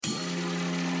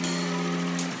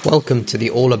Welcome to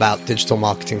the All About Digital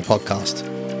Marketing podcast.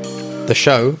 The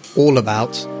show all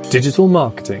about digital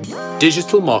marketing.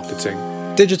 Digital marketing.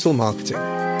 Digital marketing.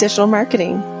 Digital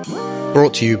marketing.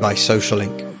 Brought to you by Social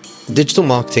Link, a digital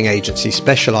marketing agency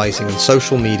specializing in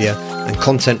social media and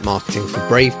content marketing for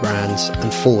brave brands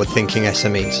and forward-thinking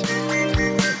SMEs.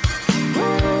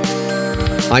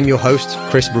 I'm your host,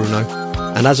 Chris Bruno,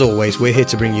 and as always, we're here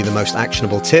to bring you the most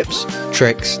actionable tips,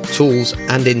 tricks, tools,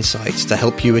 and insights to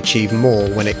help you achieve more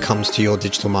when it comes to your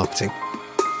digital marketing.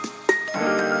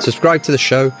 Subscribe to the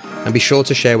show and be sure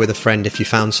to share with a friend if you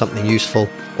found something useful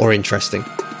or interesting.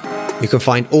 You can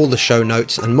find all the show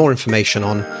notes and more information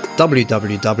on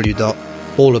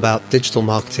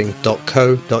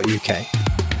www.allaboutdigitalmarketing.co.uk.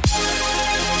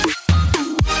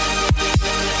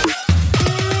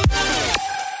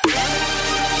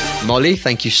 Molly,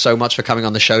 thank you so much for coming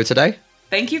on the show today.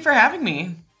 Thank you for having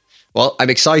me. Well, I'm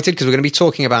excited because we're going to be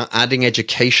talking about adding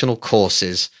educational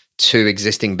courses to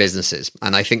existing businesses.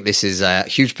 And I think this is a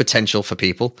huge potential for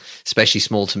people, especially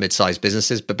small to mid-sized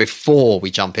businesses. But before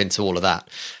we jump into all of that,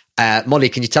 Molly,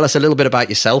 can you tell us a little bit about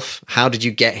yourself? How did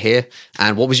you get here?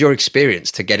 And what was your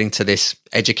experience to getting to this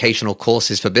educational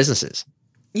courses for businesses?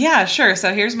 Yeah, sure.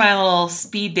 So here's my little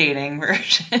speed dating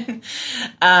version.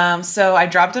 So I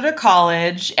dropped out of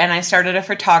college and I started a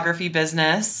photography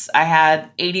business. I had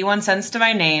 81 cents to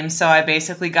my name. So I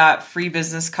basically got free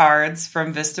business cards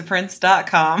from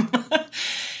Vistaprints.com.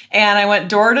 And I went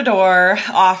door to door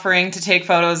offering to take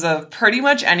photos of pretty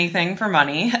much anything for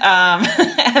money.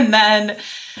 And then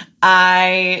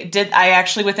I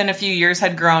actually within a few years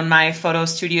had grown my photo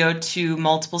studio to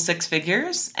multiple six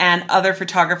figures, and other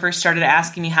photographers started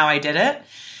asking me how I did it.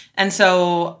 And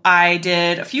so I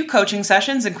did a few coaching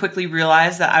sessions and quickly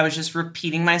realized that I was just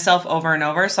repeating myself over and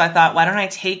over. So I thought, why don't I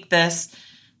take this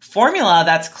formula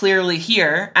that's clearly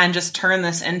here and just turn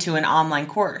this into an online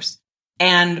course?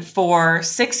 And for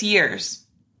 6 years,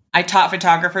 I taught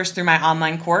photographers through my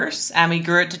online course, and we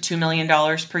grew it to $2 million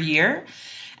per year.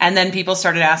 And then people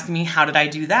started asking me, how did I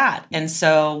do that? And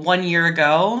so 1 year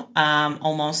ago,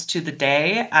 almost to the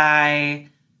day, I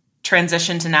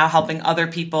transitioned to now helping other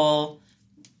people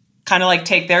kind of like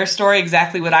take their story,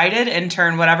 exactly what I did, and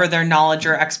turn whatever their knowledge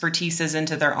or expertise is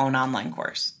into their own online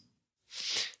course.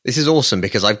 This is awesome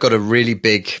because I've got a really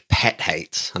big pet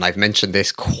hate, and I've mentioned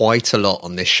this quite a lot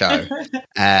on this show,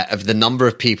 of the number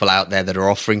of people out there that are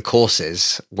offering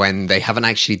courses when they haven't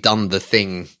actually done the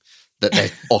thing that they're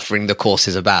offering the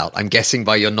courses about. I'm guessing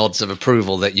by your nods of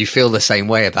approval that you feel the same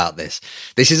way about this.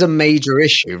 This is a major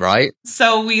issue, right?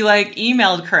 So we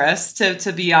emailed Chris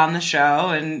to be on the show,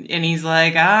 and he's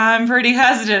like, I'm pretty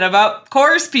hesitant about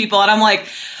course people. And I'm like,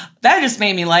 that just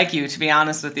made me like you, to be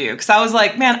honest with you. Because I was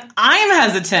like, man, I'm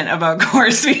hesitant about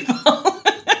course people.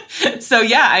 So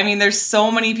yeah, I mean, there's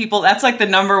so many people. That's the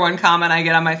number one comment I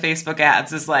get on my Facebook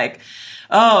ads is like,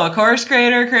 oh, a course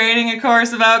creator creating a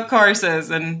course about courses.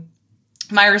 And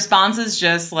my response is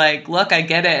just look, I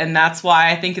get it. And that's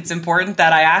why I think it's important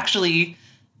that I actually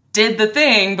did the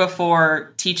thing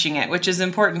before teaching it, which is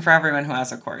important for everyone who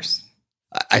has a course.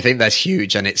 I think that's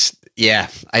huge. And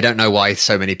I don't know why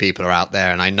so many people are out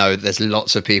there. And I know there's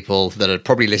lots of people that are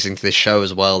probably listening to this show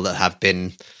as well that have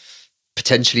been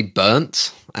potentially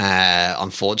burnt,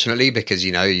 unfortunately, because,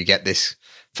 you get this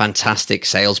fantastic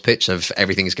sales pitch of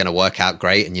everything's going to work out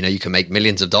great, and you can make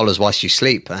millions of dollars whilst you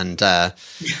sleep. And I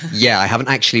haven't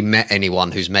actually met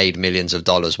anyone who's made millions of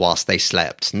dollars whilst they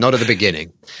slept, not at the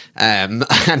beginning. And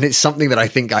it's something that I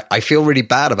think I feel really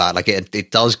bad about.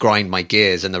 It does grind my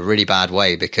gears in a really bad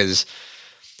way, because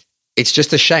it's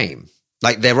just a shame.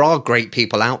 There are great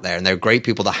people out there, and there are great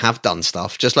people that have done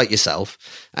stuff just like yourself.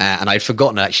 And I'd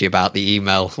forgotten actually about the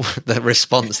email, the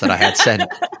response that I had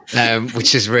sent,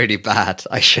 which is really bad.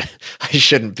 I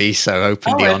shouldn't be so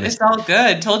openly honest. It's all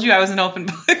good. Told you I was an open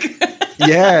book.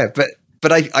 Yeah,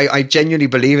 but I genuinely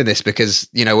believe in this because,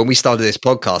 when we started this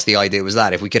podcast, the idea was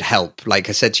that if we could help, like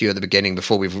I said to you at the beginning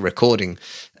before we were recording,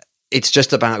 it's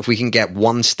just about if we can get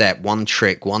one step, one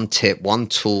trick, one tip, one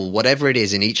tool, whatever it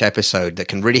is in each episode that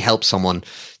can really help someone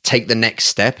take the next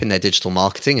step in their digital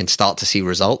marketing and start to see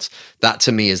results. That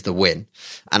to me is the win.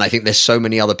 And I think there's so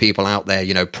many other people out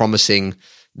there, promising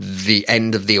the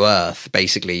end of the earth,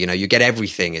 basically. You get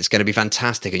everything. It's going to be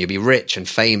fantastic and you'll be rich and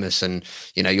famous and,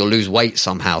 you'll lose weight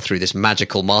somehow through this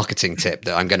magical marketing tip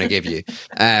that I'm going to give you.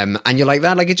 And you're like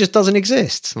that, it just doesn't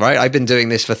exist, right? I've been doing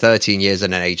this for 13 years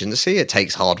in an agency. It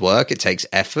takes hard work. It takes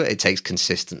effort. It takes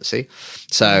consistency.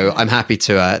 So I'm happy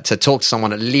to talk to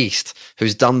someone at least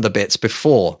who's done the bits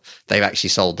before they've actually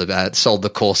sold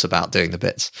the course about doing the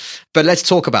bits. But let's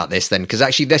talk about this then, because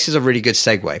actually this is a really good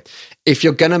segue. If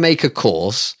you're going to make a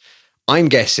course, I'm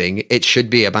guessing it should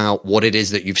be about what it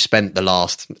is that you've spent the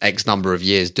last X number of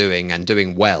years doing and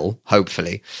doing well,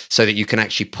 hopefully, so that you can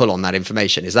actually pull on that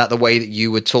information. Is that the way that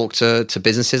you would talk to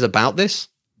businesses about this?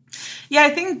 Yeah, I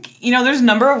think, there's a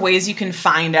number of ways you can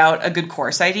find out a good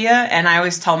course idea. And I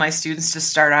always tell my students to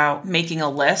start out making a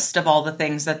list of all the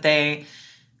things that they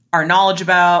are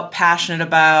knowledgeable about, passionate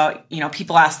about,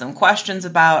 people ask them questions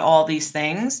about all these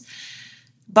things.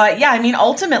 But yeah,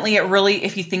 ultimately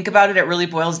if you think about it, it really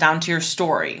boils down to your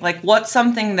story. Like, what's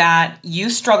something that you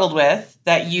struggled with,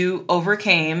 that you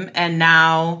overcame, and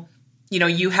now,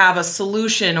 you have a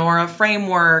solution or a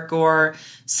framework or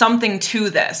something to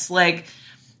this. Like,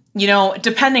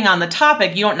 depending on the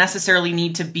topic, you don't necessarily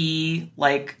need to be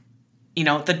like,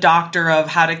 the doctor of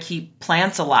how to keep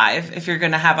plants alive if you're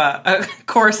going to have a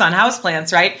course on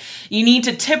houseplants, right? You need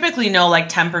to typically know like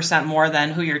 10% more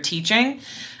than who you're teaching.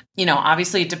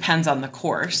 Obviously it depends on the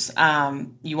course.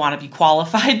 You want to be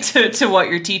qualified to what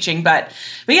you're teaching. But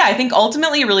yeah, I think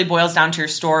ultimately it really boils down to your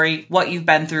story, what you've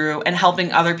been through, and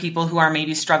helping other people who are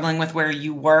maybe struggling with where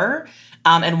you were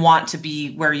and want to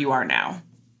be where you are now.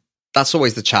 That's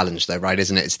always the challenge though, right?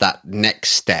 Isn't it? It's that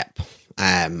next step.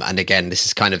 And again, this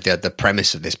is kind of the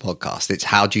premise of this podcast. It's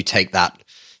how do you take that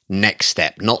next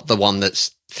step, not the one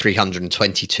that's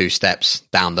 322 steps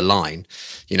down the line.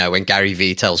 When Gary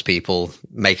Vee tells people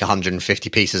make 150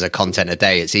 pieces of content a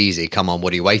day, it's easy. Come on,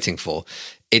 what are you waiting for?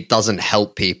 It doesn't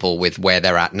help people with where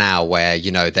they're at now, where,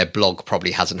 their blog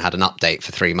probably hasn't had an update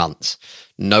for 3 months.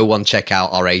 No one check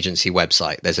out our agency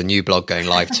website. There's a new blog going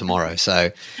live tomorrow.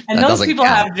 So, and those people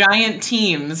have giant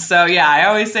teams. So yeah, I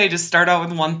always say just start out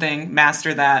with one thing,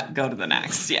 master that, go to the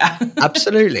next. Yeah,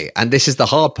 absolutely. And this is the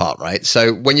hard part, right?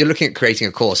 So when you're looking at creating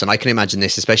a course, and I can imagine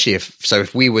this, especially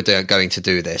if we were going to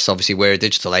do this, obviously we're a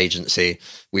digital agency.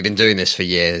 We've been doing this for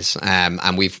years,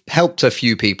 and we've helped a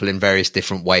few people in various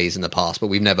different ways in the past, but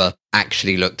we've never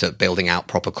actually looked at building out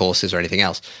proper courses or anything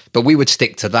else. But we would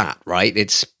stick to that, right?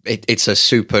 It's a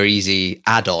super easy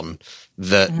add-on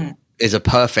that is a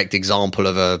perfect example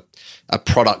of a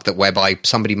product that whereby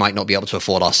somebody might not be able to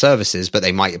afford our services, but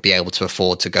they might be able to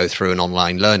afford to go through an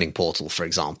online learning portal, for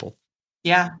example.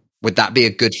 Yeah. Would that be a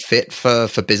good fit for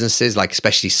businesses, like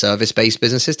especially service-based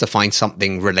businesses, to find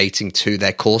something relating to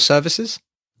their core services?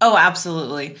 Oh,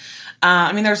 absolutely.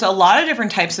 There's a lot of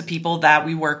different types of people that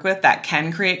we work with that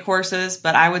can create courses,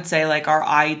 but I would say like our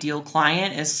ideal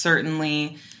client is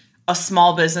certainly a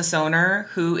small business owner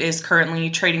who is currently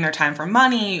trading their time for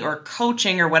money or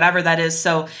coaching or whatever that is.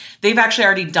 So they've actually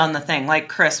already done the thing, like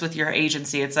Chris with your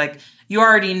agency. It's like you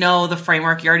already know the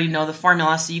framework, you already know the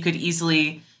formula, so you could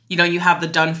easily, you have the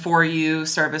done for you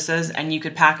services and you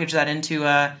could package that into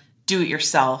a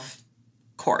do-it-yourself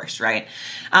course, right?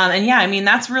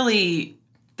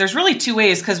 There's really two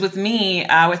ways, because with me,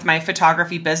 with my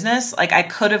photography business, like I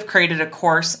could have created a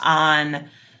course on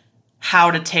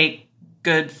how to take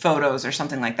good photos or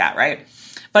something like that, right?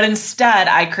 But instead,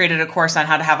 I created a course on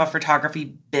how to have a photography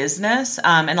business.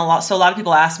 A lot of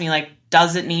people ask me, like,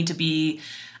 does it need to be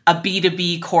a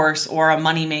B2B course or a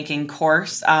money-making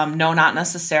course? No, not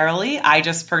necessarily. I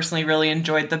just personally really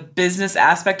enjoyed the business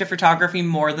aspect of photography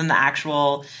more than the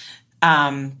actual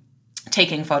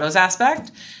taking photos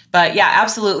aspect. But yeah,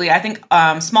 absolutely. I think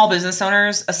small business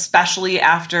owners, especially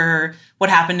after what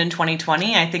happened in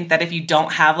 2020, I think that if you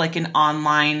don't have like an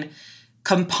online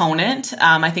component,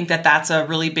 I think that that's a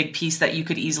really big piece that you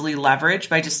could easily leverage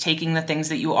by just taking the things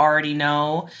that you already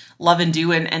know, love, and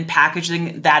do, and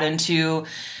packaging that into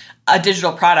a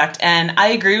digital product. And I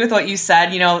agree with what you said.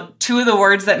 Two of the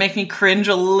words that make me cringe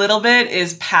a little bit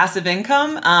is passive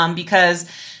income, because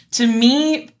to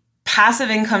me,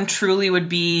 passive income truly would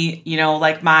be,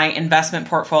 like my investment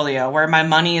portfolio where my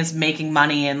money is making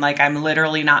money and like I'm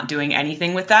literally not doing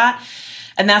anything with that.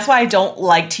 And that's why I don't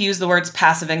like to use the words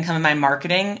passive income in my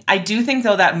marketing. I do think,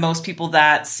 though, that most people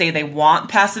that say they want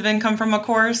passive income from a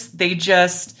course, I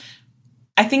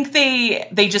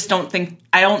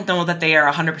don't know that they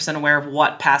are 100% aware of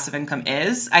what passive income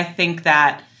is. I think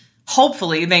that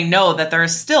hopefully they know that there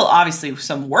is still obviously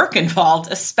some work involved,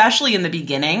 especially in the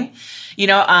beginning.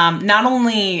 Not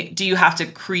only do you have to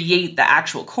create the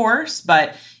actual course,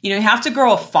 but, you have to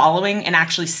grow a following and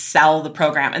actually sell the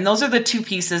program. And those are the two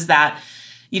pieces that,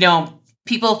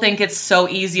 people think it's so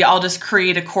easy. I'll just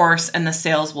create a course and the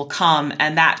sales will come.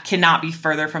 And that cannot be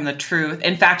further from the truth.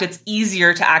 In fact, it's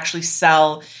easier to actually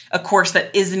sell a course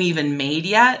that isn't even made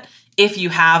yet if you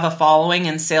have a following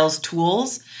and sales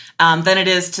tools than it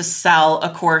is to sell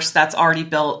a course that's already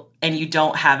built and you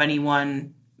don't have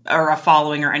anyone or a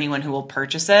following or anyone who will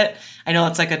purchase it. I know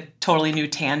it's like a totally new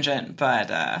tangent, but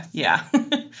yeah.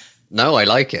 No, I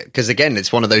like it. Because again,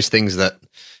 it's one of those things that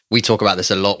we talk about this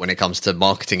a lot when it comes to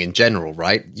marketing in general,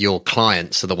 right? Your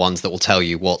clients are the ones that will tell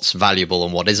you what's valuable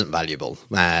and what isn't valuable.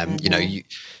 You know,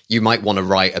 you might want to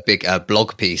write a big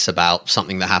blog piece about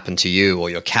something that happened to you or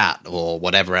your cat or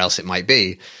whatever else it might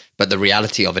be. But the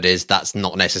reality of it is that's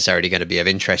not necessarily going to be of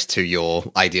interest to your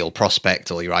ideal prospect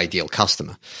or your ideal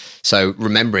customer. So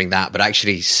remembering that, but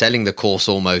actually selling the course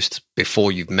almost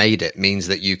before you've made it means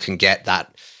that you can get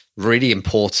that really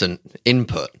important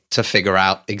input to figure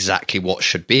out exactly what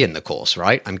should be in the course,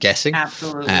 right? I'm guessing.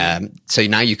 Absolutely. So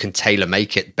now you can tailor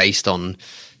make it based on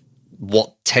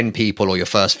what 10 people or your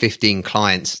first 15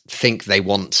 clients think they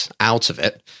want out of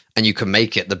it. And you can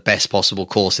make it the best possible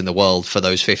course in the world for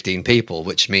those 15 people,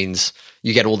 which means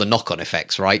you get all the knock-on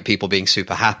effects, right? People being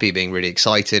super happy, being really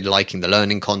excited, liking the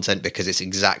learning content because it's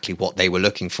exactly what they were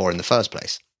looking for in the first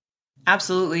place.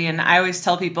 Absolutely. And I always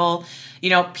tell people, you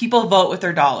know, people vote with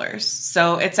their dollars.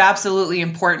 So it's absolutely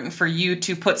important for you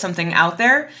to put something out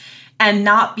there and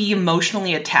not be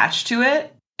emotionally attached to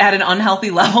it at an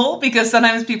unhealthy level, because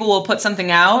sometimes people will put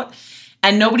something out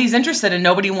and nobody's interested and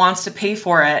nobody wants to pay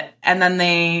for it. And then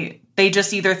they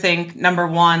just either think, number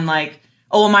one, like,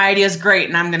 oh, well, my idea is great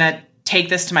and I'm going to take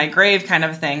this to my grave kind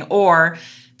of a thing. Or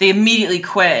they immediately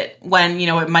quit when, you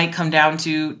know, it might come down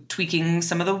to tweaking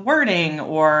some of the wording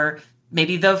or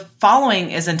maybe the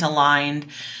following isn't aligned.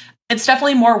 It's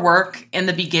definitely more work in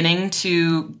the beginning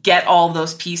to get all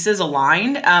those pieces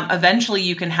aligned. Eventually,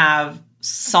 you can have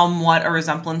somewhat a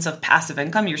resemblance of passive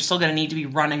income. You're still going to need to be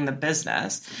running the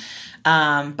business.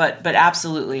 But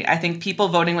absolutely, I think people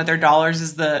voting with their dollars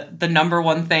is the number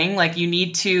one thing. Like, you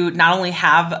need to not only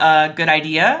have a good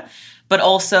idea, but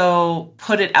also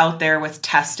put it out there with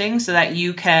testing so that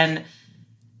you can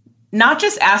not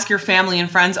just ask your family and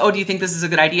friends, oh, do you think this is a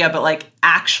good idea? But like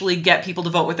actually get people to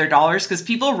vote with their dollars, because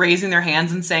people raising their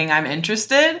hands and saying, I'm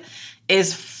interested,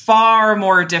 is far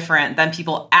more different than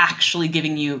people actually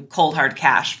giving you cold hard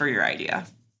cash for your idea.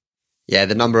 Yeah,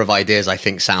 the number of ideas I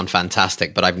think sound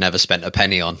fantastic, but I've never spent a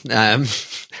penny on,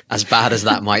 as bad as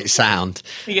that might sound.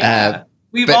 Yeah,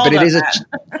 we've all done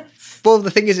that. Well,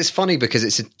 the thing is, it's funny because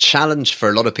it's a challenge for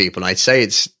a lot of people. And I'd say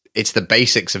it's the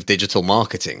basics of digital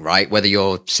marketing, right? Whether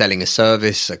you're selling a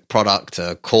service, a product,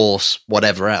 a course,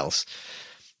 whatever else,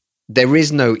 there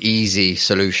is no easy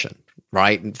solution,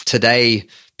 right? Today,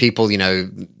 people, you know,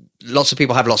 lots of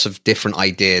people have lots of different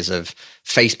ideas of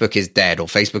Facebook is dead, or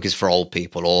Facebook is for old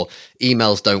people, or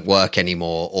emails don't work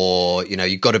anymore, or, you know,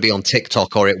 you've got to be on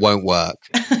TikTok or it won't work.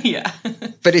 Yeah.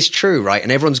 But it's true, right?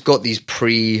 And everyone's got these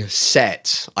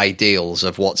preset ideals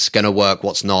of what's going to work,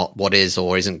 what's not, what is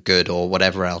or isn't good, or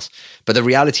whatever else. But the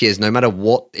reality is, no matter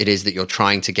what it is that you're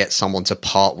trying to get someone to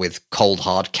part with cold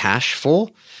hard cash for,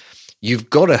 you've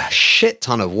got a shit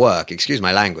ton of work, excuse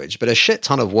my language, but a shit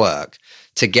ton of work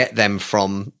to get them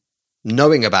from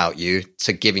knowing about you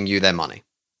to giving you their money.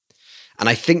 And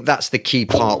I think that's the key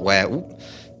part, where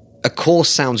a course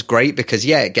sounds great because,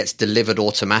 yeah, it gets delivered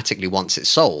automatically once it's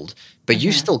sold, but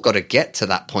you still got to get to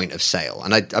that point of sale.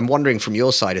 And I'm wondering from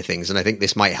your side of things, and I think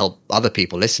this might help other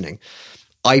people listening,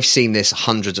 I've seen this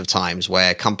hundreds of times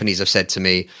where companies have said to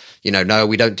me, you know, no,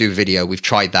 we don't do video. We've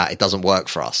tried that. It doesn't work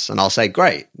for us. And I'll say,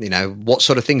 great. You know, what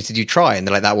sort of things did you try? And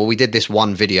they're like that. Well, we did this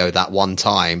one video that one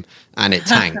time and it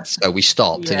tanked. So we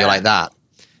stopped. Yeah. And you're like that.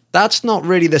 That's not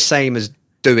really the same as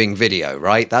doing video,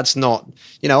 right? That's not,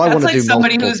 you know, I want to like do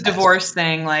somebody who's divorced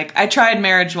saying like, I tried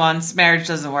marriage once, marriage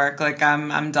doesn't work. Like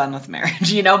I'm done with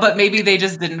marriage, you know, but maybe they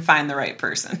just didn't find the right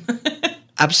person.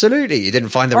 Absolutely. You didn't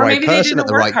find the right person at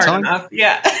the right time. Enough.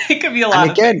 Yeah, it could be a lot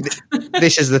and again, of things.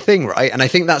 This is the thing, right? And I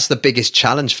think that's the biggest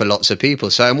challenge for lots of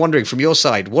people. So I'm wondering from your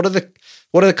side, what are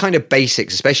the kind of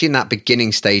basics, especially in that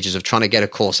beginning stages of trying to get a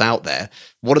course out there?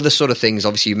 What are the sort of things,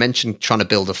 obviously you mentioned trying to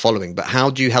build a following, but how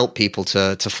do you help people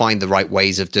to find the right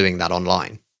ways of doing that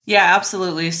online? Yeah,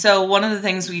 absolutely. So one of the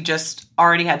things we just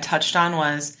already had touched on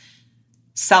was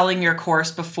selling your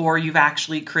course before you've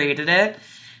actually created it.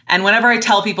 And whenever I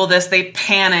tell people this, they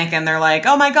panic and they're like,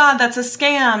 oh my God, that's a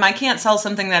scam. I can't sell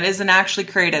something that isn't actually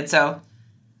created. So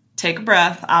take a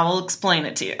breath. I will explain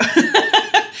it to you.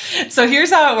 So here's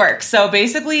how it works. So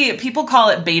basically, people call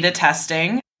it beta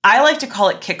testing. I like to call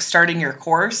it kickstarting your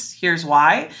course. Here's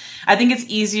why. I think it's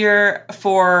easier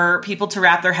for people to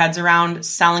wrap their heads around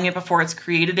selling it before it's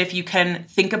created. If you can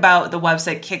think about the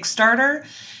website Kickstarter,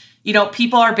 you know,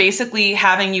 people are basically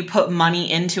having you put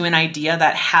money into an idea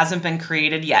that hasn't been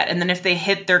created yet. And then if they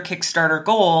hit their Kickstarter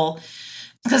goal,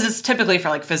 because it's typically for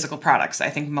like physical products,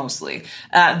 I think mostly,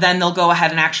 then they'll go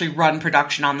ahead and actually run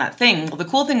production on that thing. Well, the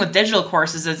cool thing with digital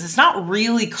courses is it's not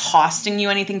really costing you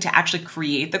anything to actually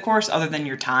create the course other than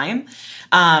your time.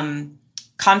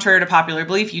 contrary to popular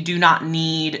belief, you do not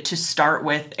need to start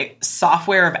with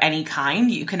software of any kind.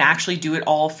 You can actually do it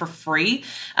all for free.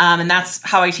 And that's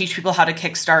how I teach people how to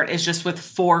kickstart, is just with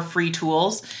 4 free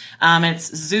tools.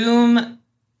 It's Zoom,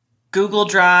 Google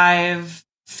Drive,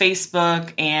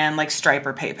 Facebook, and like Stripe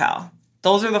or PayPal.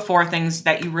 Those are the 4 things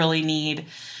that you really need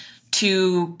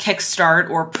to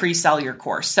kickstart or pre-sell your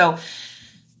course. So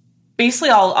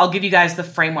basically, I'll give you guys the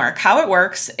framework. How it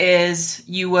works is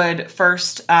you would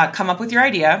first come up with your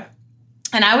idea.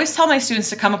 And I always tell my students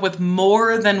to come up with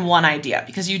more than one idea,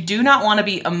 because you do not want to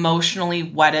be emotionally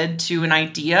wedded to an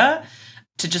idea,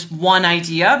 to just one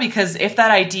idea, because if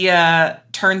that idea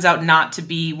turns out not to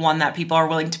be one that people are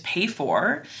willing to pay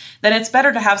for, then it's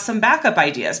better to have some backup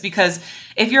ideas. Because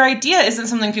if your idea isn't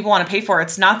something people want to pay for,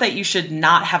 it's not that you should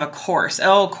not have a course.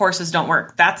 Oh, courses don't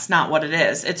work. That's not what it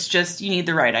is. It's just you need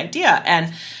the right idea.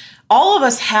 And all of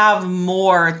us have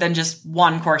more than just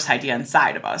one course idea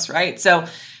inside of us, right? So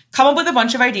come up with a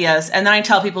bunch of ideas, and then I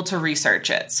tell people to research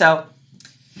it. So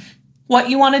what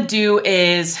you want to do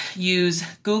is use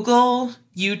Google,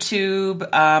 YouTube,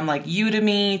 like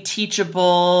Udemy,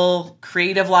 Teachable,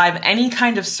 Creative Live, any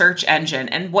kind of search engine.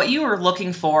 And what you are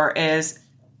looking for is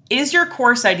your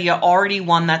course idea already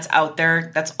one that's out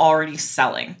there, that's already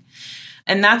selling?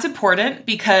 And that's important,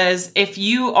 because if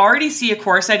you already see a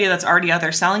course idea that's already out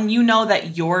there selling, you know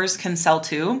that yours can sell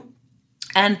too.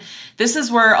 And this is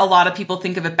where a lot of people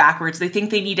think of it backwards. They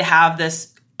think they need to have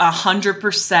this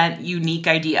 100% unique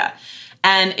idea.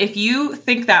 And if you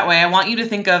think that way, I want you to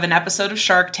think of an episode of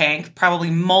Shark Tank, probably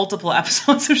multiple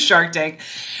episodes of Shark Tank,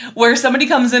 where somebody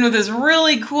comes in with this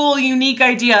really cool, unique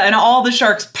idea and all the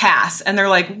sharks pass. And they're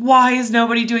like, why is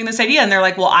nobody doing this idea? And they're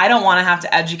like, well, I don't want to have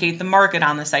to educate the market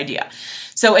on this idea.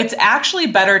 So it's actually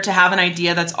better to have an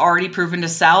idea that's already proven to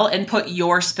sell and put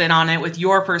your spin on it with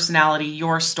your personality,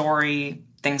 your story,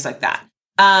 things like that.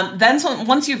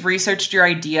 Once you've researched your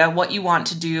idea, what you want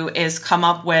to do is come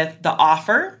up with the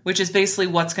offer, which is basically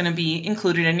what's going to be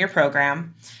included in your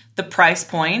program, the price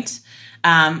point.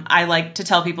 I like to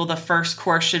tell people the first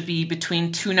course should be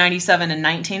between $297 and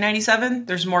 $1997.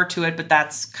 There's more to it, but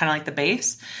that's kind of like the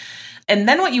base. And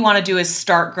then what you want to do is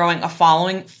start growing a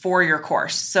following for your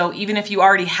course. So even if you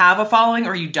already have a following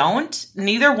or you don't,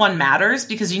 neither one matters,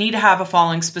 because you need to have a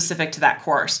following specific to that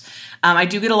course. I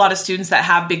do get a lot of students that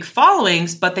have big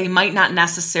followings, but they might not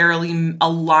necessarily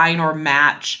align or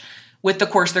match with the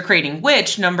course they're creating,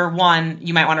 which, number one,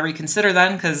 you might want to reconsider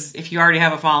then, because if you already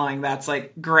have a following, that's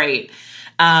like great.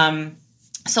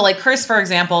 So like Chris, for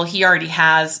example, he already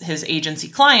has his agency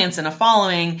clients and a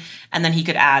following, and then he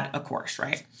could add a course,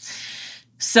 right?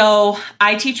 So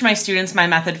I teach my students my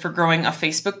method for growing a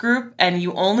Facebook group, and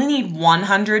you only need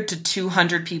 100 to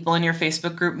 200 people in your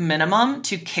Facebook group minimum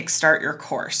to kickstart your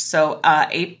course. So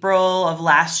April of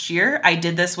last year, I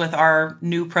did this with our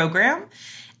new program,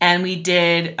 and we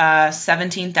did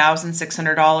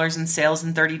 $17,600 in sales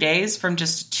in 30 days from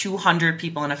just 200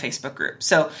 people in a Facebook group.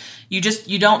 So you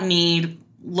don't need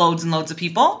loads and loads of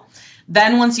people.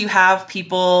 Then once you have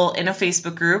people in a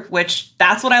Facebook group, which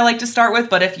that's what I like to start with,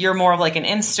 but if you're more of like an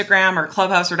Instagram or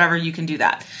Clubhouse or whatever, you can do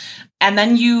that. And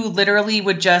then you literally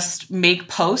would just make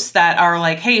posts that are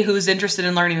like, hey, who's interested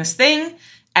in learning this thing?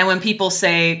 And when people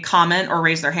say comment or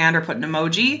raise their hand or put an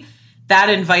emoji, that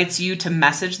invites you to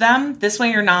message them. This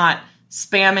way you're not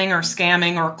spamming or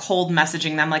scamming or cold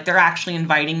messaging them. Like, they're actually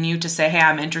inviting you to say, hey,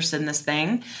 I'm interested in this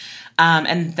thing.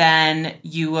 And then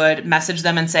you would message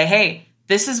them and say, hey,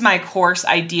 this is my course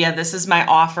idea. This is my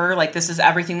offer. Like, this is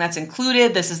everything that's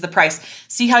included. This is the price.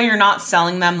 See how you're not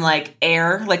selling them like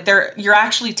air? Like, you're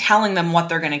actually telling them what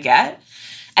they're going to get.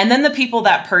 And then the people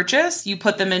that purchase, you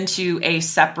put them into a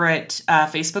separate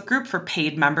Facebook group for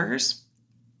paid members.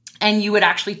 And you would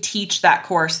actually teach that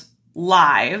course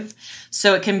live.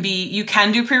 So you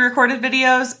can do pre-recorded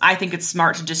videos. I think it's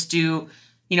smart to just do,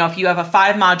 if you have a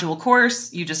 5-module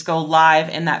course, you just go live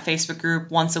in that Facebook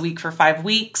group once a week for 5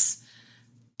 weeks.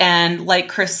 And like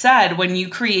Chris said, when you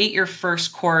create your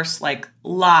first course like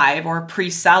live or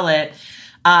pre-sell it,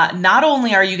 not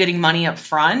only are you getting money up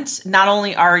front, not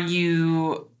only are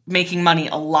you making money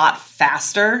a lot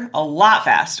faster, but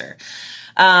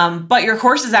your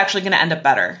course is actually going to end up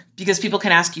better, because people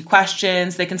can ask you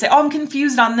questions. They can say, oh, I'm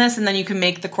confused on this. And then you can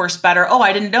make the course better. Oh,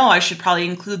 I didn't know I should probably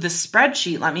include this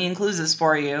spreadsheet. Let me include this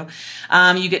for you.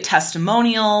 You get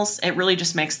testimonials. It really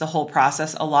just makes the whole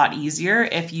process a lot easier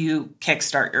if you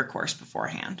kickstart your course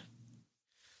beforehand.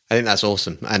 I think that's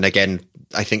awesome. And again,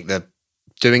 I think that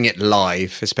doing it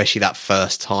live, especially that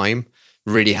first time,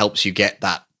 really helps you get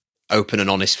that open and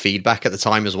honest feedback at the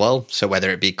time as well. So whether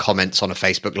it be comments on a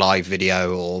Facebook Live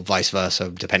video or vice versa,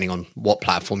 depending on what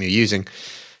platform you're using,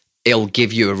 it'll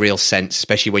give you a real sense,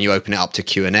 especially when you open it up to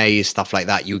Q&A, stuff like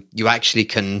that. You actually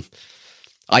can,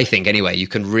 I think anyway, you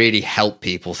can really help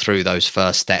people through those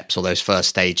first steps or those first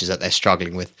stages that they're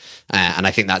struggling with. And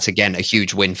I think that's, again, a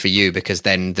huge win for you, because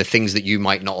then the things that you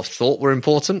might not have thought were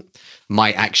important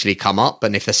might actually come up.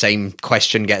 And if the same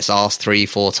question gets asked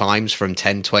 3-4 times from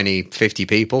 10, 20, 50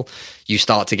 people, you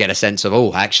start to get a sense of,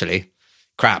 oh, actually,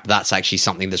 crap, that's actually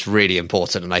something that's really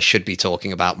important and I should be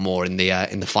talking about more in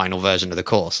the final version of the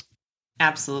course.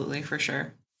 Absolutely, for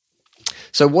sure.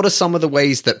 So what are some of the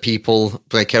ways that people,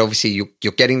 like, obviously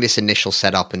you're getting this initial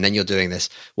setup and then you're doing this.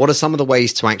 What are some of the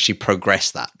ways to actually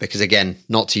progress that? Because again,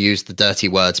 not to use the dirty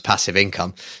words passive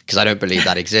income, because I don't believe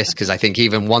that exists, because I think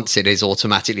even once it is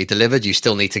automatically delivered, you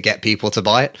still need to get people to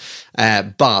buy it.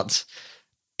 But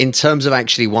in terms of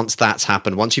actually once that's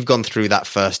happened, once you've gone through that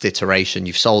first iteration,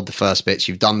 you've sold the first bits,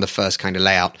 you've done the first kind of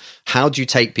layout, how do you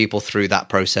take people through that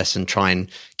process and try and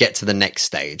get to the next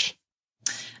stage?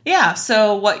 Yeah.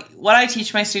 So what I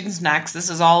teach my students next,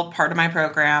 this is all part of my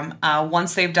program.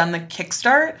 Once they've done the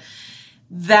Kickstart,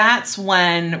 that's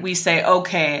when we say,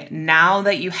 okay, now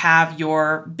that you have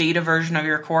your beta version of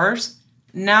your course,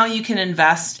 now you can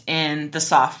invest in the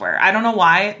software. I don't know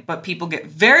why, but people get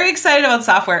very excited about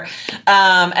software,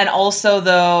 and also,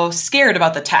 though, scared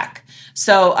about the tech.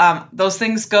 So those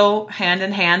things go hand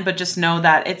in hand, but just know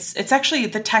that it's actually,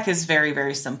 the tech is very,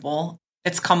 very simple.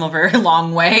 It's come a very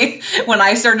long way. When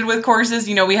I started with courses,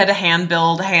 we had to hand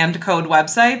build, hand code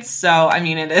websites. So, I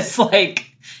mean, it is like,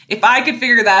 if I could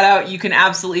figure that out, you can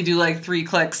absolutely do like 3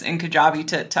 clicks in Kajabi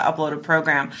to upload a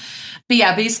program. But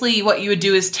yeah, basically what you would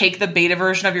do is take the beta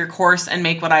version of your course and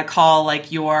make what I call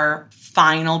like your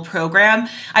final program.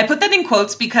 I put that in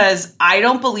quotes because I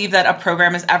don't believe that a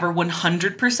program is ever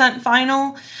 100%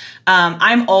 final.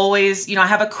 I'm always, I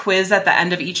have a quiz at the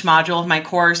end of each module of my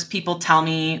course. People tell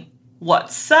me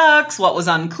what sucks, what was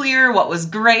unclear, what was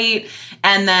great.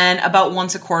 And then about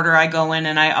once a quarter, I go in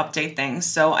and I update things.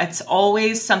 So it's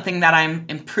always something that I'm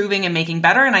improving and making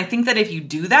better. And I think that if you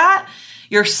do that,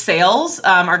 your sales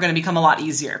are going to become a lot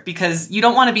easier, because you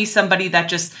don't want to be somebody that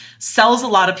just sells a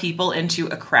lot of people into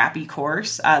a crappy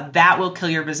course. That will kill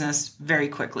your business very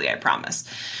quickly, I promise.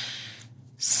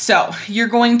 So you're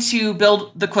going to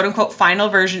build the quote unquote final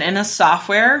version in a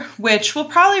software, which will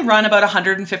probably run about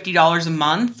 $150 a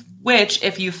month, which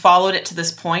if you followed it to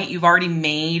this point, you've already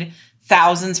made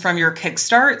thousands from your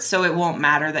Kickstart. So it won't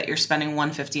matter that you're spending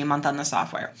 $150 a month on the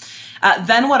software.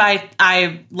 Then what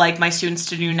I like my students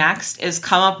to do next is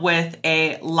come up with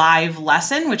a live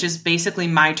lesson, which is basically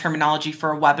my terminology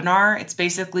for a webinar. It's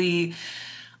basically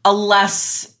a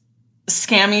less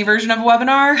scammy version of a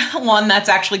webinar, one that's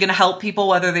actually going to help people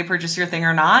whether they purchase your thing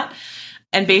or not.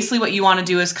 And basically what you want to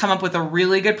do is come up with a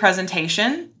really good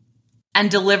presentation and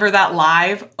deliver that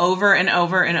live over and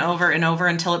over and over and over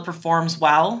until it performs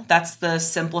well. That's the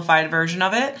simplified version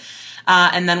of it.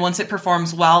 And then once it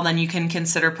performs well, then you can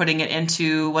consider putting it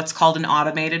into what's called an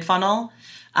automated funnel.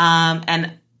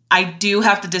 And I do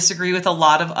have to disagree with a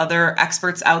lot of other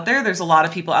experts out there. There's a lot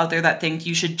of people out there that think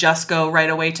you should just go right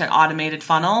away to an automated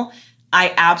funnel.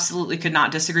 I absolutely could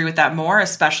not disagree with that more,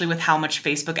 especially with how much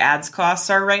Facebook ads costs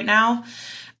are right now.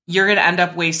 You're going to end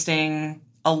up wasting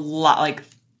a lot, like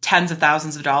tens of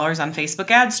thousands of dollars on Facebook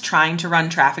ads trying to run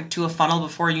traffic to a funnel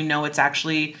before you know it's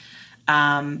actually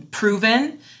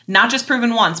proven. Not just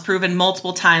proven once, proven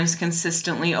multiple times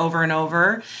consistently over and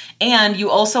over. And you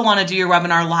also want to do your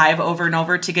webinar live over and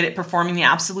over to get it performing the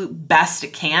absolute best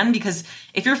it can. Because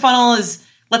if your funnel is,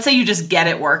 let's say you just get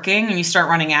it working and you start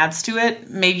running ads to it,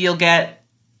 maybe you'll get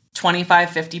 25,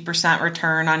 50%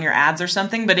 return on your ads or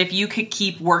something. But if you could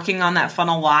keep working on that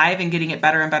funnel live and getting it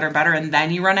better and better and better, and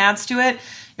then you run ads to it,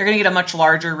 you're going to get a much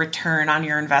larger return on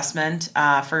your investment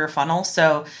for your funnel.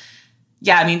 So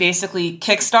yeah, I mean, basically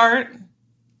Kickstart,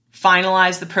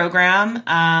 finalize the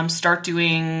program, start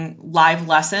doing live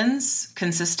lessons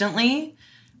consistently,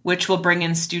 which will bring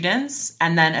in students,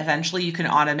 and then eventually you can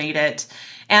automate it.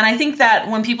 And I think that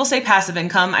when people say passive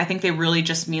income, I think they really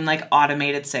just mean like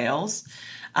automated sales.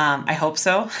 I hope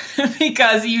so,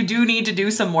 because you do need to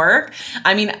do some work.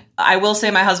 I mean, I will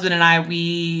say my husband and I,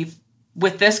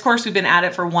 with this course, we've been at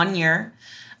it for 1 year.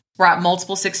 We're at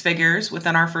multiple 6 figures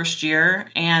within our first year,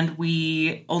 and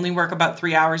we only work about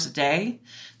 3 hours a day.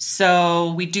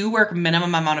 So we do work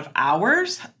minimum amount of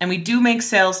hours, and we do make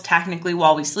sales technically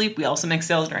while we sleep. We also make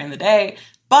sales during the day,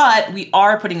 but we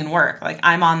are putting in work. Like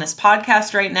I'm on this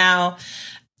podcast right now.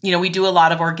 We do a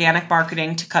lot of organic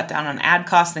marketing to cut down on ad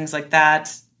costs, things like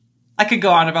that. I could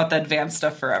go on about the advanced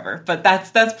stuff forever, but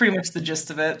that's pretty much the gist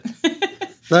of it.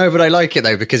 No, but I like it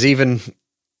though, because even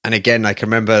And again, I can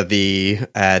remember the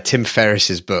Tim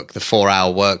Ferriss's book, The 4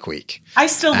 Hour Work Week. I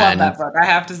still love that book, I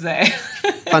have to say.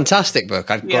 Fantastic book.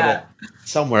 I've got it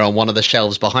somewhere on one of the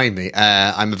shelves behind me.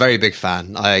 I'm a very big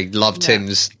fan. I love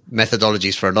Tim's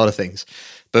methodologies for a lot of things.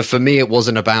 But for me, it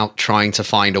wasn't about trying to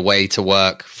find a way to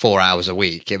work 4 hours a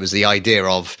week. It was the idea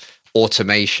of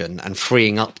automation and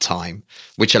freeing up time,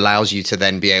 which allows you to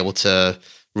then be able to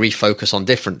refocus on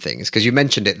different things. Because you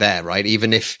mentioned it there, right?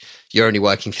 Even if you're only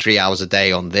working 3 hours a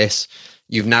day on this,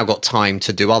 you've now got time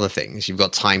to do other things. You've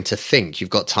got time to think. You've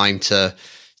got time to,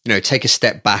 take a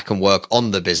step back and work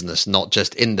on the business, not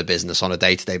just in the business on a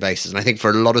day-to-day basis. And I think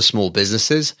for a lot of small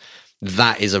businesses,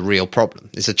 that is a real problem.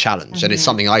 It's a challenge. And it's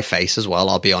something I face as well,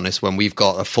 I'll be honest, when we've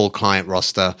got a full client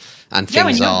roster and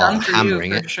things are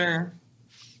hammering it. Sure.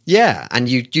 Yeah, and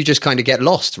you just kind of get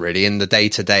lost really in the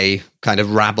day-to-day kind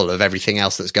of rabble of everything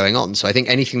else that's going on. So I think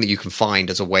anything that you can find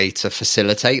as a way to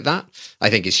facilitate that, I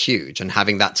think is huge, and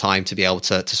having that time to be able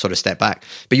to sort of step back.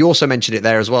 But you also mentioned it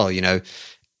there as well,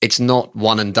 it's not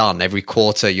one and done. Every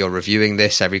quarter you're reviewing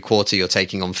this. Every quarter you're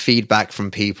taking on feedback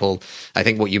from people. I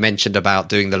think what you mentioned about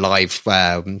doing the live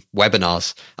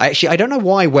webinars. I don't know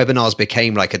why webinars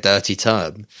became like a dirty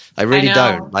term. I really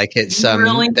don't. Like it's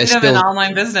really need of an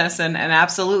online business, and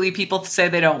absolutely people say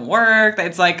they don't work.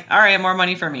 It's like, all right, more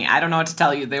money for me. I don't know what to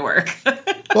tell you. They work.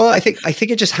 Well, I think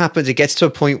it just happens. It gets to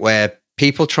a point where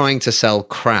people trying to sell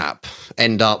crap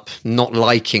end up not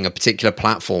liking a particular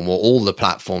platform or all the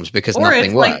platforms because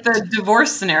nothing works. Or it's like the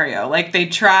divorce scenario. Like they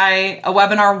try a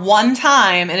webinar one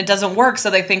time and it doesn't work,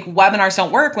 so they think webinars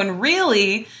don't work, when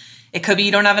really it could be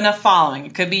you don't have enough following.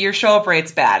 It could be your show up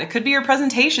rate's bad. It could be your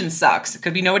presentation sucks. It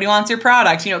could be nobody wants your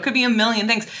product. It could be a million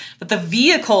things. But the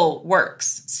vehicle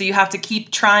works. So you have to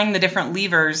keep trying the different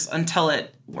levers until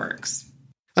it works.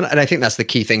 And I think that's the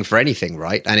key thing for anything,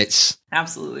 right? And it's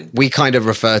absolutely, we kind of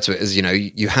refer to it as,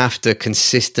 you have to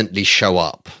consistently show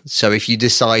up. So if you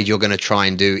decide you're going to try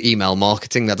and do email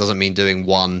marketing, that doesn't mean doing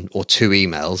 1 or 2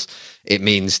 emails. It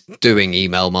means doing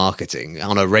email marketing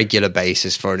on a regular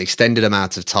basis for an extended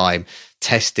amount of time,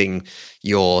 testing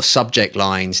your subject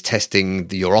lines, testing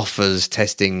your offers,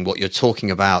 testing what you're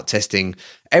talking about, testing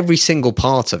every single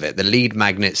part of it, the lead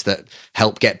magnets that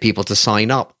help get people to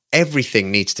sign up.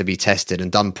 Everything needs to be tested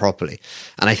and done properly.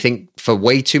 And I think for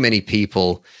way too many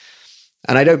people,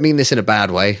 and I don't mean this in a bad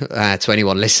way to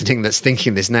anyone listening that's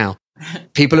thinking this now,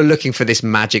 people are looking for this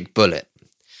magic bullet.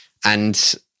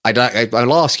 And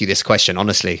I'll ask you this question,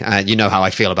 honestly. You know how I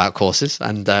feel about courses,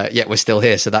 and yet we're still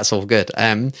here, so that's all good.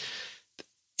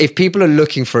 If people are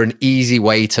looking for an easy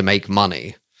way to make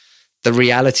money, the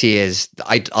reality is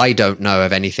I don't know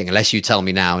of anything unless you tell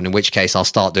me now, and in which case I'll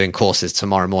start doing courses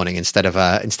tomorrow morning instead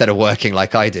of working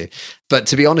like I do. But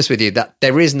to be honest with you, that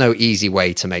there is no easy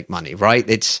way to make money, right?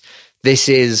 This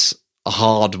is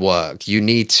hard work. You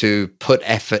need to put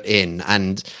effort in,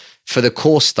 and for the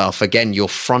course stuff, again, you're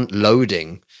front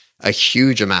loading a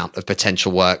huge amount of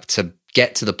potential work to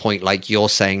get to the point like you're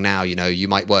saying now. You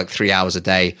might work 3 hours a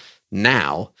day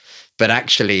now, but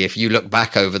actually if you look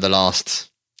back over the last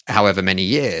however many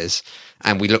years,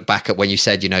 and we look back at when you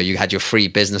said, you had your free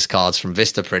business cards from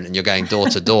Vistaprint and you're going door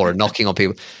to door and knocking on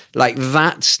people, like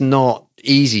that's not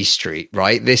easy street,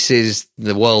 right? This is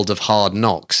the world of hard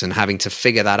knocks and having to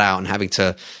figure that out and having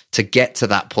to get to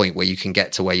that point where you can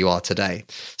get to where you are today.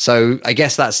 So I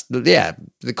guess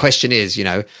the question is,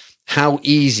 how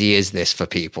easy is this for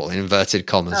people, in inverted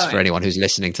commas, for anyone who's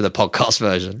listening to the podcast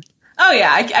version? Oh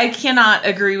yeah, I cannot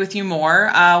agree with you more.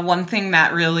 One thing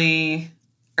that really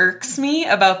irks me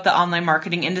about the online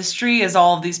marketing industry is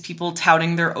all of these people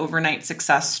touting their overnight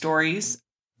success stories.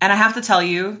 And I have to tell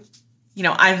you,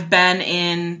 I've been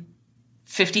in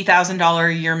 $50,000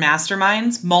 a year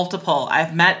masterminds, multiple.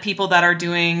 I've met people that are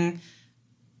doing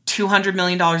 $200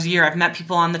 million a year. I've met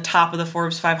people on the top of the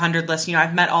Forbes 500 list.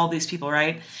 I've met all these people,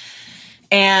 right?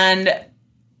 And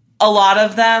a lot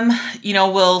of them,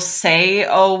 will say,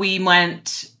 oh, we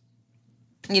went,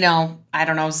 I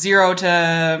don't know, 0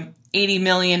 to 80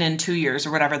 million in 2 years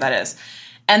or whatever that is.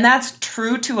 And that's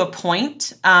true to a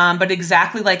point. But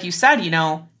exactly like you said,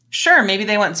 sure, maybe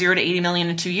they went 0 to 80 million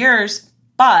in 2 years,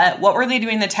 but what were they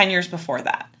doing the 10 years before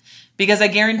that? Because I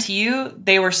guarantee you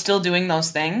they were still doing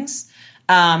those things.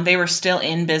 They were still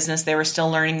in business. They were still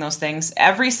learning those things.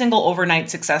 Every single overnight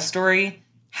success story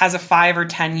has a 5 or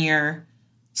 10 year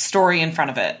story in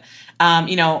front of it.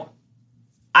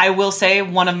 I will say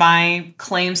one of my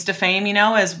claims to fame,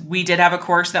 is we did have a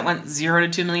course that went 0 to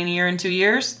 2 million a year in 2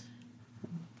 years.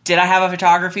 Did I have a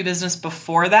photography business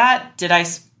before that? Did I,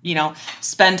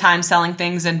 spend time selling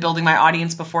things and building my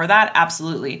audience before that?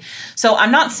 Absolutely. So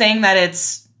I'm not saying that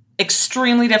it's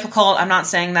extremely difficult. I'm not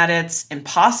saying that it's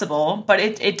impossible, but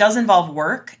it does involve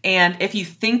work. And if you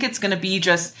think it's going to be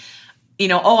just,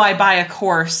 oh, I buy a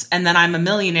course and then I'm a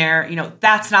millionaire,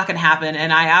 that's not going to happen.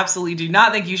 And I absolutely do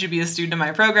not think you should be a student of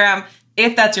my program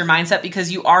if that's your mindset,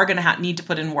 because you are going to need to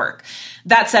put in work.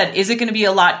 That said, is it going to be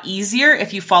a lot easier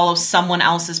if you follow someone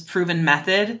else's proven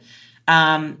method,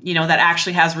 that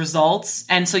actually has results?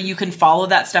 And so you can follow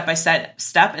that step by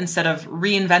step instead of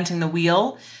reinventing the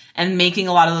wheel and making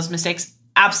a lot of those mistakes.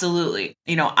 Absolutely.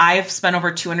 I've spent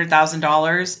over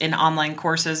 $200,000 in online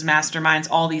courses, masterminds,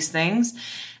 all these things.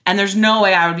 And there's no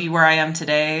way I would be where I am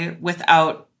today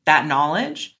without that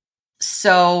knowledge.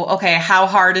 So, okay, how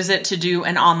hard is it to do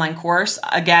an online course?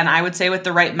 Again, I would say with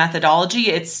the right methodology,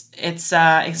 it's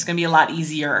going to be a lot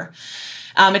easier.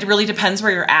 It really depends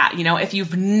where you're at. If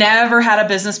you've never had a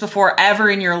business before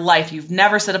ever in your life, you've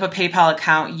never set up a PayPal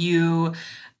account, you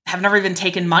have never even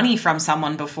taken money from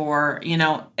someone before,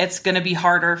 it's going to be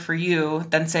harder for you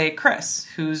than, say, Chris,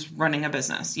 who's running a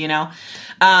business,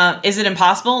 Is it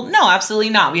impossible? No, absolutely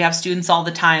not. We have students all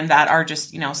the time that are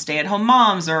just, stay-at-home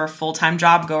moms or full-time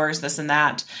job goers, this and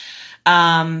that.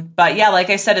 But yeah,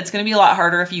 like I said, it's going to be a lot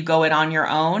harder if you go it on your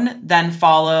own than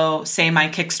follow, say, my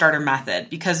Kickstarter method,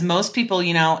 because most people,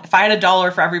 if I had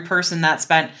 $1 for every person that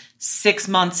spent 6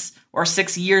 months or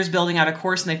 6 years building out a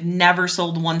course and they've never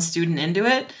sold one student into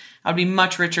it, I would be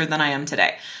much richer than I am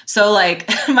today. So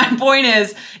my point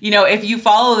is, if you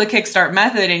follow the Kickstart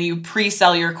method and you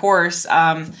pre-sell your course,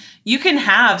 you can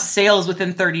have sales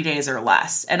within 30 days or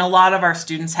less. And a lot of our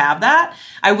students have that.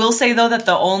 I will say though, that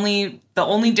the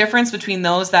only difference between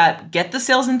those that get the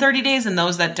sales in 30 days and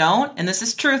those that don't, and this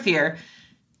is truth here,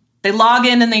 they log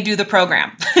in and they do the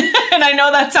program. And I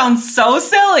know that sounds so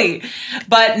silly,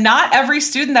 but not every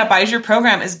student that buys your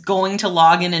program is going to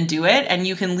log in and do it. And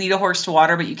you can lead a horse to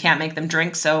water, but you can't make them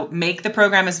drink. So make the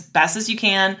program as best as you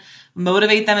can,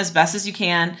 motivate them as best as you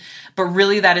can. But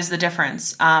really, that is the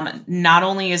difference. Not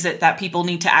only is it that people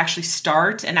need to actually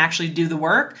start and actually do the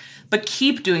work, but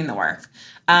keep doing the work.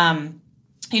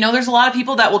 There's a lot of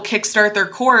people that will kickstart their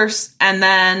course and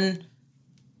then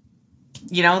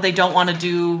they don't want to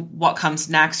do what comes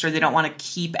next, or they don't want to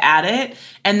keep at it.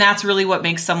 And that's really what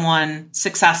makes someone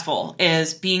successful,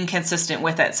 is being consistent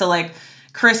with it. So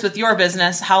Chris, with your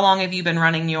business, how long have you been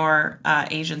running your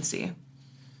agency?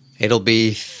 It'll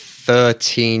be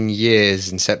 13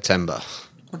 years in September.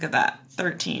 Look at that.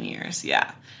 13 years.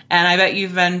 Yeah. And I bet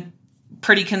you've been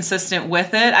pretty consistent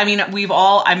with it. I mean,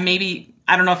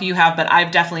 I don't know if you have, but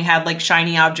I've definitely had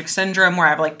shiny object syndrome where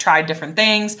I've tried different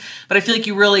things, but I feel like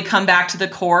you really come back to the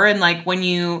core, and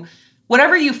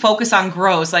whatever you focus on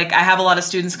grows. I have a lot of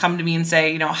students come to me and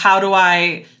say, how do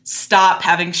I stop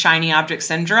having shiny object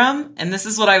syndrome? And this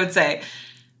is what I would say.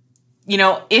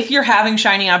 If you're having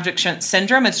shiny object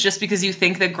syndrome, it's just because you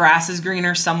think the grass is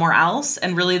greener somewhere else,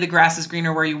 and really the grass is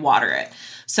greener where you water it.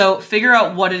 So figure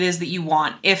out what it is that you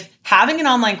want. If having an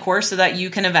online course so that you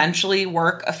can eventually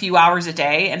work a few hours a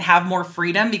day and have more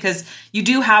freedom, because you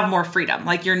do have more freedom.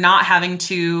 You're not having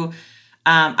to,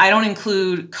 I don't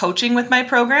include coaching with my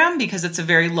program because it's a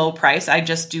very low price. I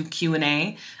just do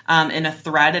Q&A in a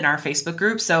thread in our Facebook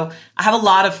group. So I have a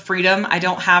lot of freedom. I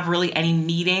don't have really any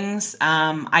meetings.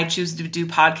 I choose to do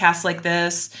podcasts like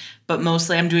this, but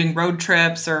mostly I'm doing road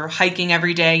trips or hiking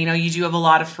every day. You do have a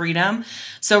lot of freedom.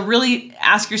 So really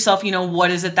ask yourself,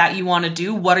 what is it that you want to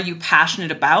do? What are you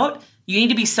passionate about? You need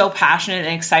to be so passionate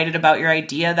and excited about your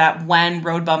idea that when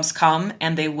road bumps come,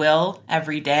 and they will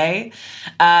every day,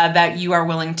 that you are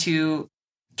willing to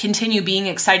continue being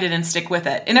excited and stick with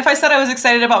it. And if I said I was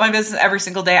excited about my business every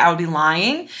single day, I would be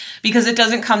lying, because it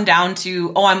doesn't come down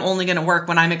to, I'm only going to work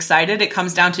when I'm excited. It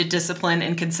comes down to discipline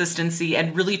and consistency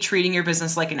and really treating your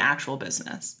business like an actual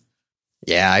business.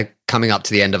 Yeah, I'm coming up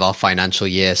to the end of our financial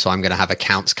year, so I'm going to have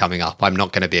accounts coming up. I'm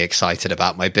not going to be excited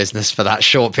about my business for that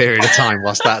short period of time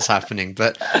whilst that's happening.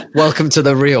 But welcome to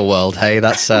the real world. Hey,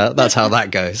 that's how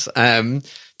that goes.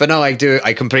 But no,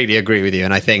 I completely agree with you.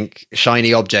 And I think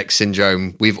shiny object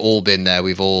syndrome, we've all been there.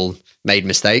 We've all made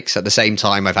mistakes. At the same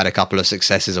time, I've had a couple of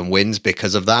successes and wins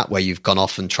because of that, where you've gone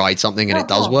off and tried something and it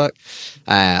does work.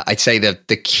 I'd say that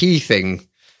the key thing,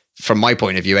 from my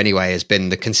point of view anyway, has been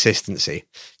the consistency.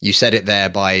 You said it there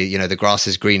by, the grass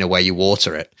is greener where you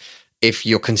water it. If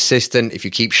you're consistent, if you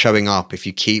keep showing up, if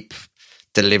you keep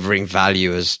delivering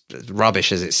value, as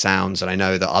rubbish as it sounds, and I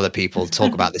know that other people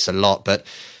talk about this a lot, but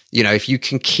if you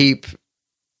can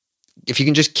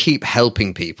just keep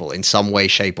helping people in some way,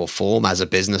 shape or form as a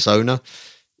business owner,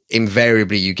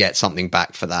 invariably you get something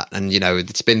back for that. And,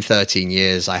 it's been 13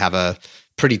 years. I have a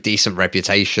pretty decent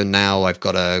reputation now. I've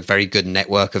got a very good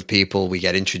network of people. We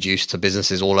get introduced to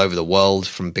businesses all over the world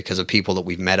because of people that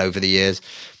we've met over the years.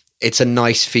 It's a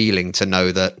nice feeling to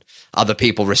know that other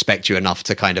people respect you enough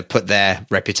to kind of put their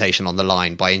reputation on the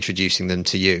line by introducing them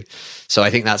to you. So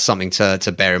I think that's something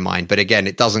to bear in mind. But again,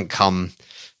 it doesn't come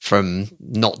from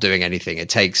not doing anything. It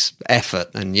takes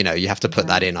effort, and you have to put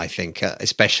that in, I think,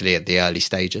 especially at the early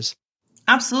stages.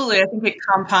 Absolutely. I think it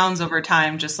compounds over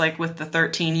time, just like with the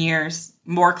 13 years.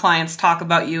 More clients talk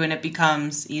about you and it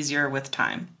becomes easier with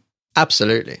time.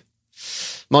 Absolutely.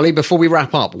 Molly, before we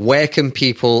wrap up, where can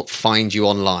people find you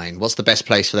online? What's the best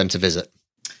place for them to visit?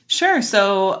 Sure.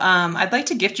 So I'd like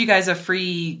to gift you guys a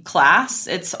free class.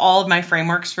 It's all of my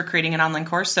frameworks for creating an online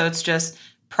course. So it's just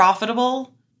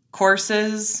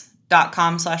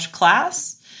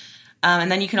profitablecourses.com/class.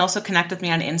 And then you can also connect with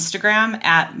me on Instagram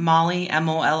at Molly,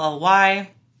 Molly,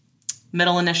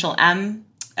 middle initial M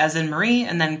as in Marie,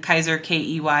 and then Keyser,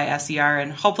 Keyser.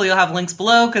 And hopefully you'll have links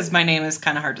below because my name is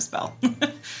kind of hard to spell.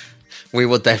 We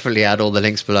will definitely add all the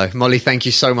links below. Molly, thank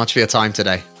you so much for your time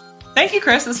today. Thank you,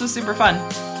 Chris. This was super fun.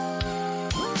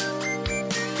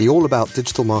 The All About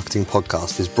Digital Marketing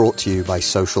podcast is brought to you by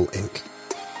Social Inc.,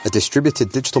 a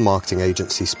distributed digital marketing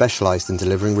agency specialized in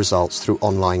delivering results through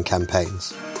online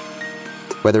campaigns.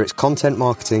 Whether it's content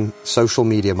marketing, social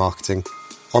media marketing,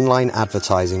 online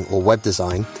advertising, or web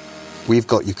design, we've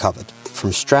got you covered,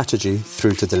 from strategy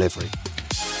through to delivery.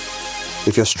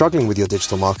 If you're struggling with your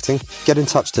digital marketing, get in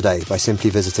touch today by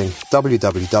simply visiting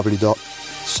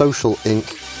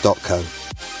www.socialinc.co.